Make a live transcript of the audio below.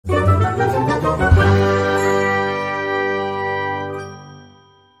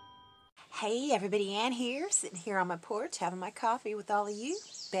Hey everybody, Ann here, sitting here on my porch having my coffee with all of you.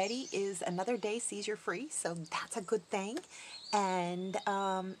 Betty is another day seizure free, so that's a good thing. And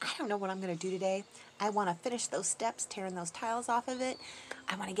I don't know what I'm going to do today. I want to finish those steps, tearing those tiles off of it.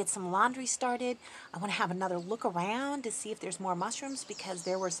 I want to get some laundry started. I want to have another look around to see if there's more mushrooms, because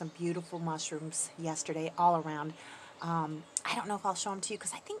there were some beautiful mushrooms yesterday all around. I don't know if I'll show them to you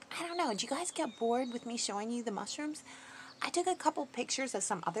because I don't know, did you guys get bored with me showing you the mushrooms? I took a couple pictures of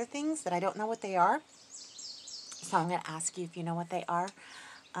some other things that I don't know what they are. So I'm going to ask you if you know what they are.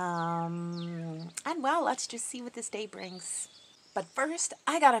 And well, let's just see what this day brings. But first,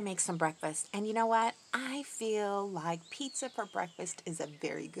 I got to make some breakfast. And you know what? I feel like pizza for breakfast is a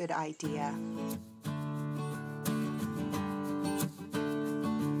very good idea.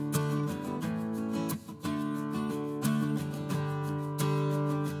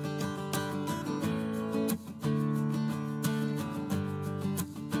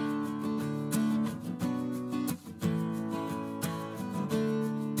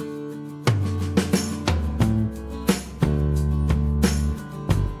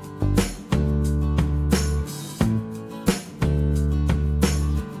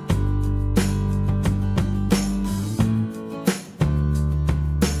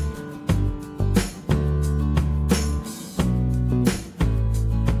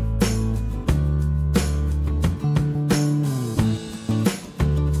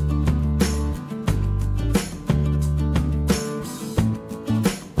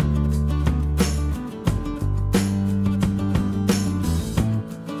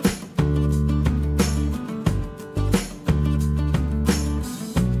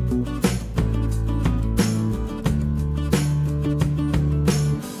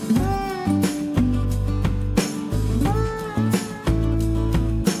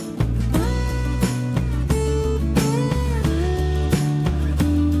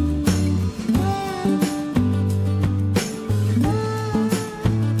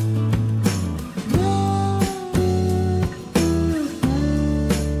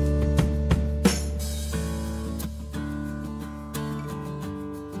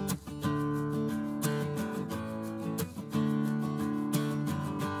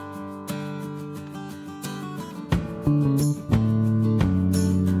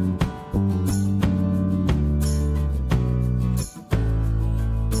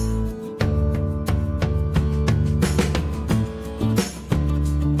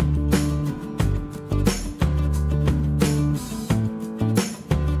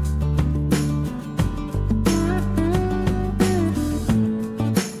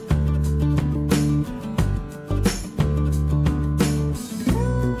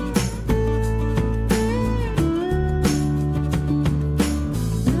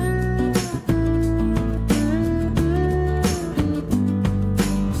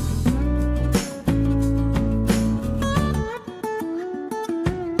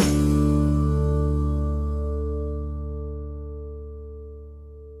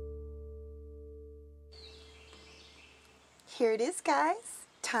 Here it is, guys.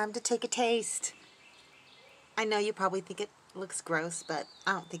 Time to take a taste. I know you probably think it looks gross, but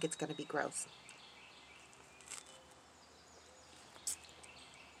I don't think it's going to be gross.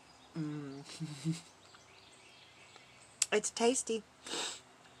 It's tasty.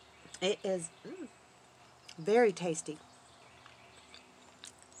 It is very tasty.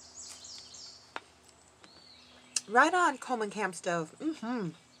 Right on Coleman Camp Stove.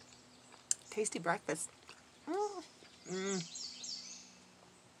 Tasty breakfast.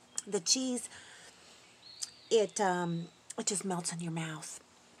 The cheese, it just melts in your mouth.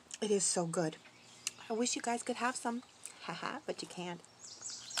 It is so good. I wish you guys could have some. Haha, but you can't.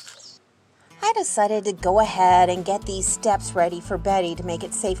 I decided to go ahead and get these steps ready for Betty to make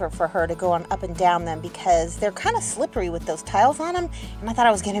it safer for her to go on up and down them, because they're kind of slippery with those tiles on them, and I thought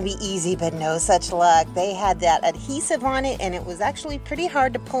it was going to be easy, but no such luck. They had that adhesive on it, and it was actually pretty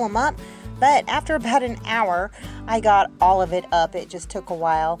hard to pull them up. But after about an hour, I got all of it up. It just took a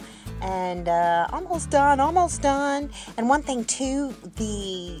while. And almost done. And one thing too,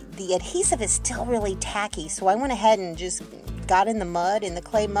 the adhesive is still really tacky. So I went ahead and just got in the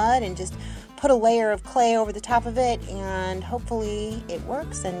clay mud, and just put a layer of clay over the top of it. And hopefully it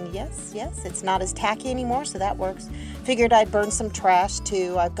works. And yes, it's not as tacky anymore, so that works. Figured I'd burn some trash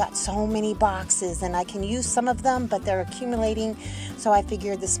too. I've got so many boxes and I can use some of them, but they're accumulating. So I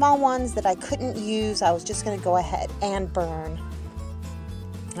figured the small ones that I couldn't use, I was just going to go ahead and burn.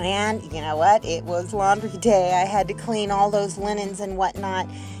 And you know what? It was laundry day. I had to clean all those linens and whatnot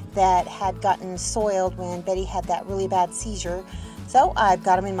that had gotten soiled when Betty had that really bad seizure. So I've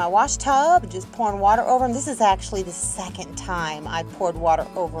got them in my wash tub, just pouring water over them. This is actually the second time I poured water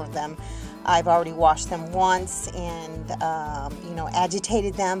over them. I've already washed them once and, you know,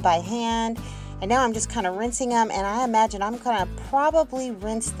 agitated them by hand. And now I'm just kind of rinsing them, and I imagine I'm going to probably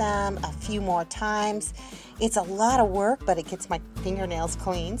rinse them a few more times. It's a lot of work, but it gets my fingernails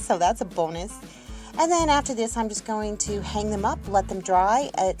clean, so that's a bonus. And then after this, I'm just going to hang them up, let them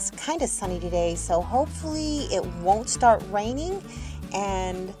dry. It's kind of sunny today, so hopefully it won't start raining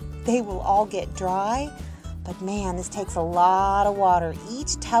and they will all get dry. But man, this takes a lot of water.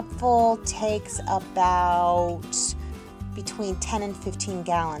 Each tubful takes about between 10 and 15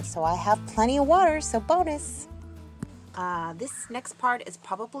 gallons. So I have plenty of water, so bonus. This next part is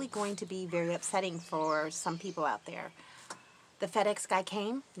probably going to be very upsetting for some people out there. The FedEx guy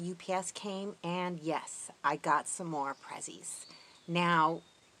came, UPS came, and yes, I got some more prezzies. Now,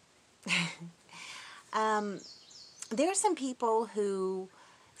 there are some people who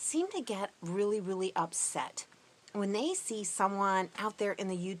seem to get really, really upset when they see someone out there in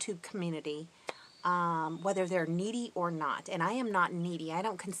the YouTube community, whether they're needy or not. And I am not needy. I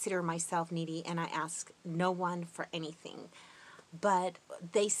don't consider myself needy, and I ask no one for anything. But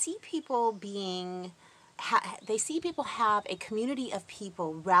they see people have a community of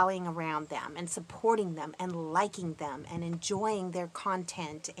people rallying around them and supporting them and liking them and enjoying their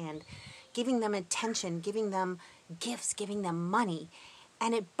content and giving them attention, giving them gifts, giving them money,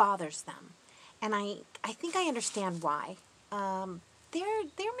 and it bothers them. And I think I understand why. There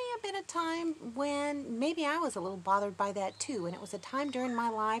may have been a time when maybe I was a little bothered by that too, and it was a time during my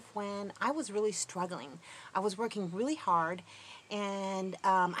life when I was really struggling. I was working really hard, and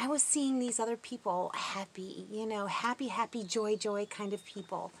I was seeing these other people happy, you know, happy, joy kind of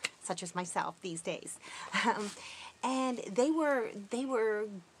people, such as myself these days. And they were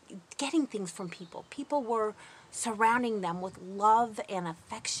getting things from people. People were surrounding them with love and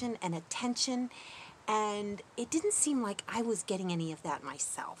affection and attention, and it didn't seem like I was getting any of that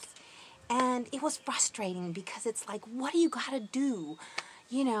myself. And it was frustrating because it's like, what do you got to do,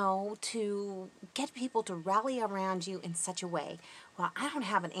 you know, to get people to rally around you in such a way? Well, I don't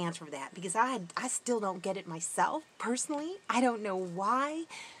have an answer for that because I still don't get it myself, personally. I don't know why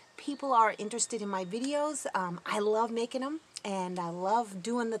people are interested in my videos. I love making them, and I love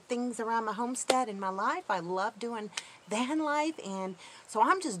doing the things around my homestead in my life. I love doing van life, and so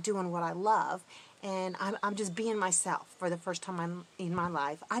I'm just doing what I love, and I'm just being myself for the first time in my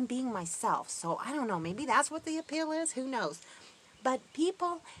life. I'm being myself, so I don't know, maybe that's what the appeal is, who knows. But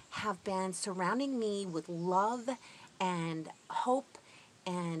people have been surrounding me with love and hope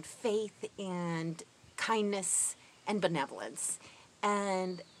and faith and kindness and benevolence,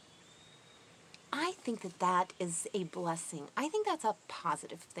 and I think that that is a blessing. I think that's a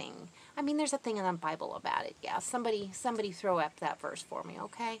positive thing. I mean, there's a thing in the Bible about it. Yeah, somebody throw up that verse for me,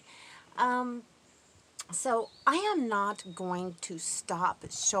 okay? So I am not going to stop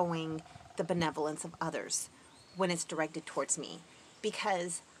showing the benevolence of others when it's directed towards me,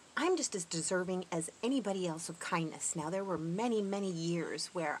 because I'm just as deserving as anybody else of kindness. Now, there were many, many years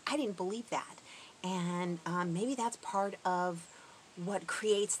where I didn't believe that, and maybe that's part of what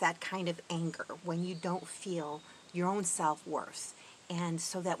creates that kind of anger, when you don't feel your own self-worth. And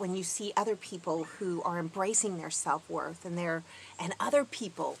so that when you see other people who are embracing their self-worth, and other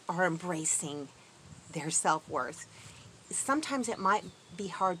people are embracing their self-worth, sometimes it might be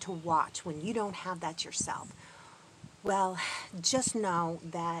hard to watch when you don't have that yourself. Well, just know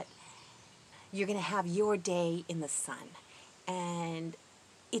that you're going to have your day in the sun, and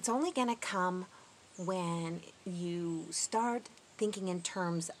it's only going to come when you start thinking in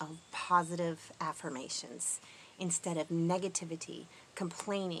terms of positive affirmations instead of negativity,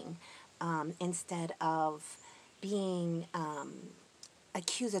 complaining, instead of being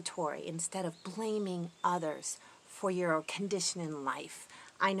accusatory, instead of blaming others for your condition in life.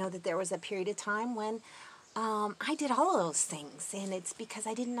 I know that there was a period of time when I did all of those things, and it's because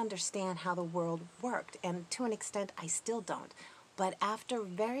I didn't understand how the world worked, and to an extent I still don't. But after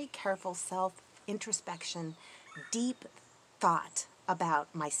very careful self-introspection, deep thought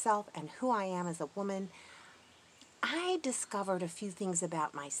about myself and who I am as a woman, I discovered a few things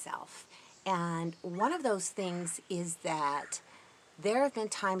about myself. And one of those things is that there have been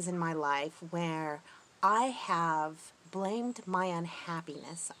times in my life where I have blamed my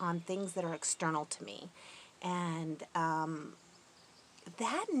unhappiness on things that are external to me. And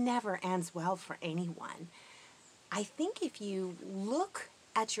that never ends well for anyone. I think if you look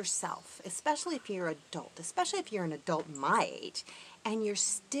at yourself, especially if you're an adult, especially if you're an adult my age, and you're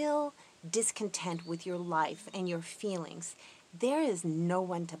still discontent with your life and your feelings, there is no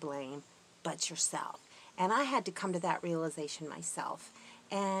one to blame but yourself. And I had to come to that realization myself.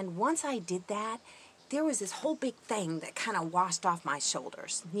 And once I did that, there was this whole big thing that kind of washed off my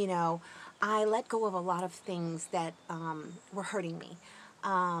shoulders. You know, I let go of a lot of things that were hurting me.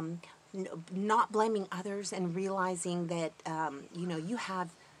 Not blaming others and realizing that, you know, you have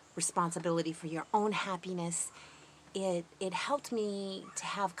responsibility for your own happiness. It helped me to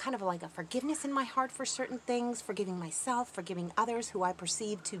have kind of like a forgiveness in my heart for certain things, forgiving myself, forgiving others who I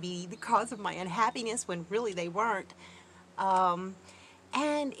perceived to be the cause of my unhappiness when really they weren't.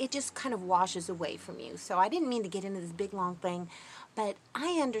 And it just kind of washes away from you. So I didn't mean to get into this big long thing, but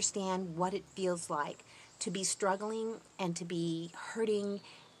I understand what it feels like to be struggling and to be hurting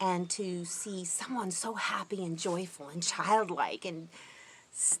and to see someone so happy and joyful and childlike and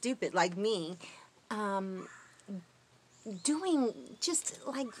stupid like me, doing just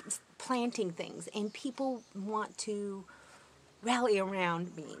like planting things, and people want to rally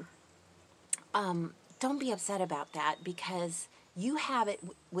around me. Don't be upset about that, because you have it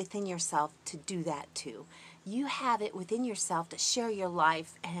within yourself to do that too. You have it within yourself to share your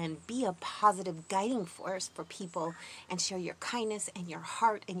life and be a positive guiding force for people and share your kindness and your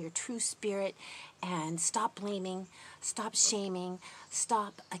heart and your true spirit, and stop blaming, stop shaming,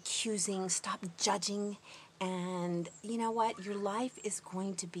 stop accusing, stop judging. And you know what? Your life is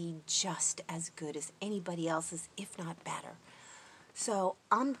going to be just as good as anybody else's, if not better. So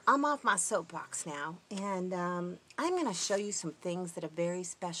I'm off my soapbox now, and I'm going to show you some things that a very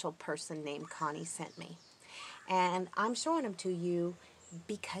special person named Connie sent me. And I'm showing them to you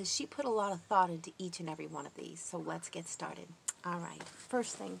because she put a lot of thought into each and every one of these. So let's get started. All right,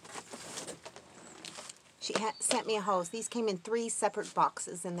 first thing, she sent me a hose. These came in 3 separate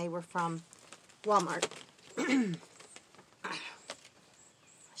boxes, and they were from Walmart.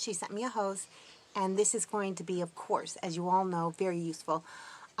 She sent me a hose. And this is going to be, of course, as you all know, very useful.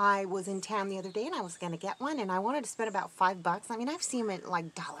 I was in town the other day and I was going to get one, and I wanted to spend about $5. I mean, I've seen them at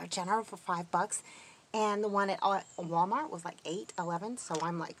like Dollar General for $5, and the one at Walmart was like $8, $11. So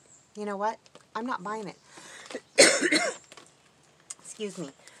I'm like, you know what? I'm not buying it. Excuse me.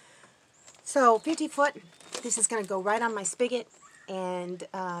 So 50 foot. This is going to go right on my spigot, and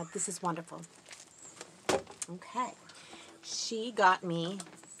this is wonderful. Okay. She got me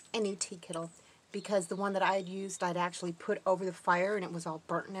a new tea kettle, because the one that I had used, I'd actually put over the fire and it was all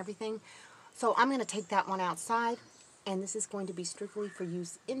burnt and everything. So I'm going to take that one outside, and this is going to be strictly for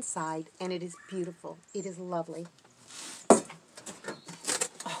use inside, and it is beautiful. It is lovely. Oh,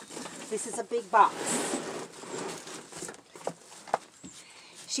 this is a big box.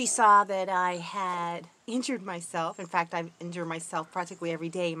 She saw that I had injured myself. In fact, I injure myself practically every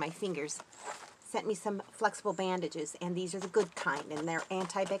day in my fingers. Sent me some flexible bandages, and these are the good kind, and they're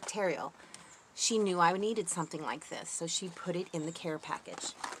antibacterial. She knew I needed something like this, so she put it in the care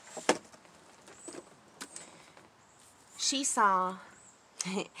package. She saw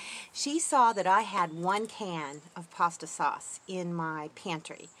that I had 1 can of pasta sauce in my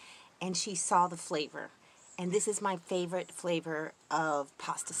pantry, and she saw the flavor. And this is my favorite flavor of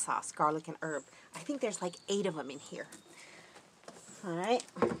pasta sauce, garlic and herb. I think there's like 8 of them in here. All right.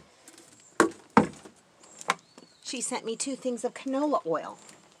 She sent me 2 things of canola oil.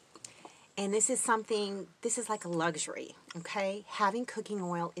 And this is something, this is like a luxury, okay? Having cooking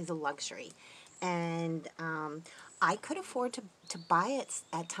oil is a luxury. And I could afford to buy it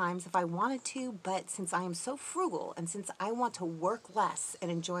at times if I wanted to, but since I am so frugal and since I want to work less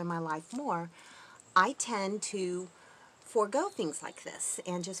and enjoy my life more, I tend to forego things like this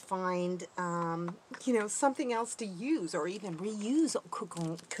and just find, you know, something else to use, or even reuse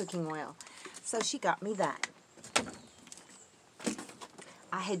cooking oil. So she got me that.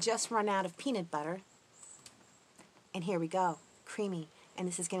 I had just run out of peanut butter, and here we go, creamy. And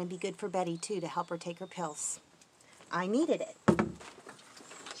this is going to be good for Betty, too, to help her take her pills. I needed it.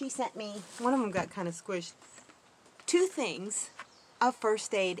 She sent me, one of them got kind of squished, 2 things of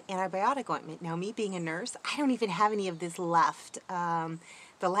first aid antibiotic ointment. Now, me being a nurse, I don't even have any of this left.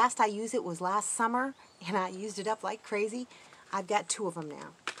 The last I used it was last summer, and I used it up like crazy. I've got 2 of them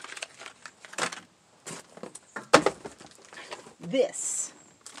now. This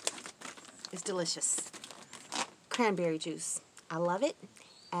is delicious. Cranberry juice. I love it.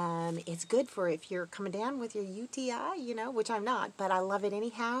 It's good for if you're coming down with your UTI, you know, which I'm not, but I love it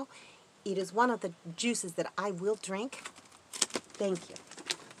anyhow. It is one of the juices that I will drink. Thank you.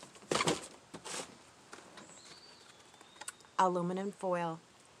 Aluminum foil.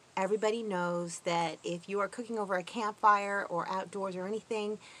 Everybody knows that if you are cooking over a campfire or outdoors or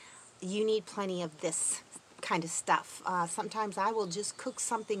anything, you need plenty of this kind of stuff. Sometimes I will just cook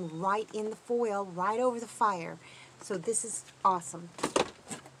something right in the foil, right over the fire. So this is awesome.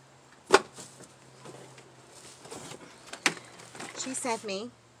 She sent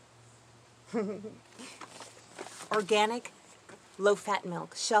me Organic, low-fat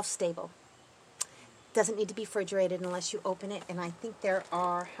milk, shelf-stable. Doesn't need to be refrigerated unless you open it. And I think there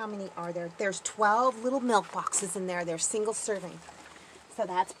are, how many are there? There's 12 little milk boxes in there. They're single serving. So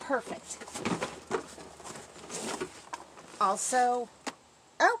that's perfect. Also,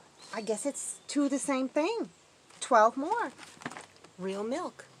 oh, I guess it's 2 of the same thing. 12 more. Real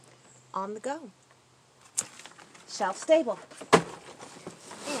milk on the go. Shelf-stable.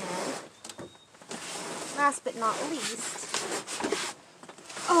 And last but not least,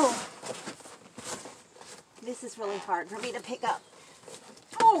 oh, this is really hard for me to pick up.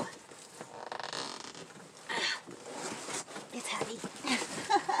 Oh, it's heavy.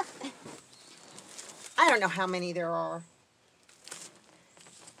 I don't know how many there are.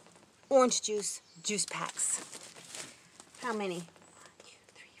 Orange juice packs. How many? 1, 2,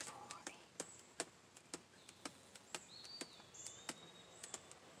 3, 4, 8.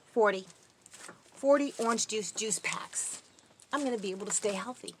 40. 40 orange juice packs. I'm going to be able to stay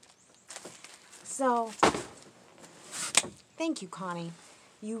healthy. So, thank you, Connie.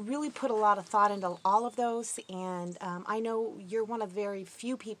 You really put a lot of thought into all of those, and I know you're one of the very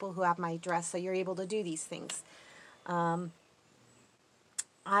few people who have my address, so you're able to do these things.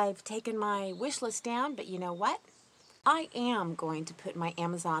 I've taken my wish list down, but you know what? I am going to put my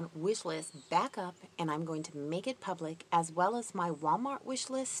Amazon wish list back up, and I'm going to make it public, as well as my Walmart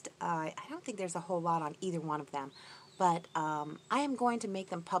wish list. I don't think there's a whole lot on either one of them, but I am going to make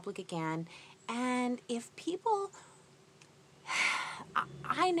them public again. And if people,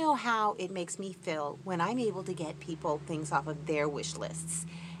 I know how it makes me feel when I'm able to get people things off of their wish lists.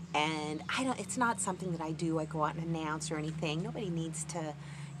 And it's not something that I do. I go out and announce or anything. Nobody needs to,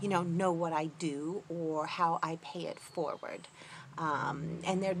 know what I do or how I pay it forward.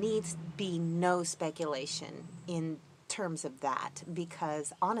 And there needs to be no speculation in terms of that,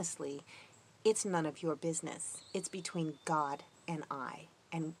 because honestly, it's none of your business. It's between God and I,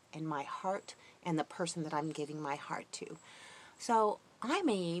 and my heart and the person that I'm giving my heart to. So I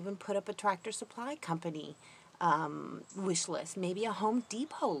may even put up a Tractor Supply Company wish list, maybe a Home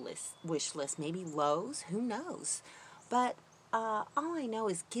Depot wish list, maybe Lowe's, who knows. But all I know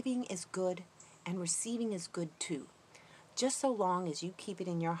is giving is good and receiving is good too. Just so long as you keep it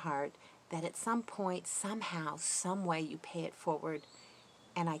in your heart that at some point, somehow, some way you pay it forward.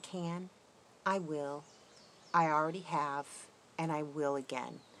 And I will, I already have, and I will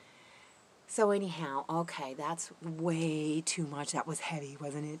again. So anyhow, okay, that's way too much. That was heavy,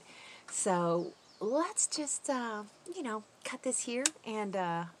 wasn't it? So let's just, cut this here, and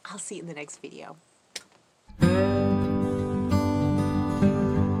I'll see you in the next video.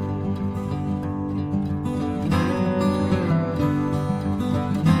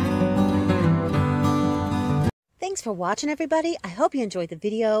 Thanks for watching, everybody. I hope you enjoyed the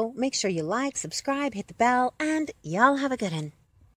video. Make sure you like, subscribe, hit the bell, and y'all have a good one.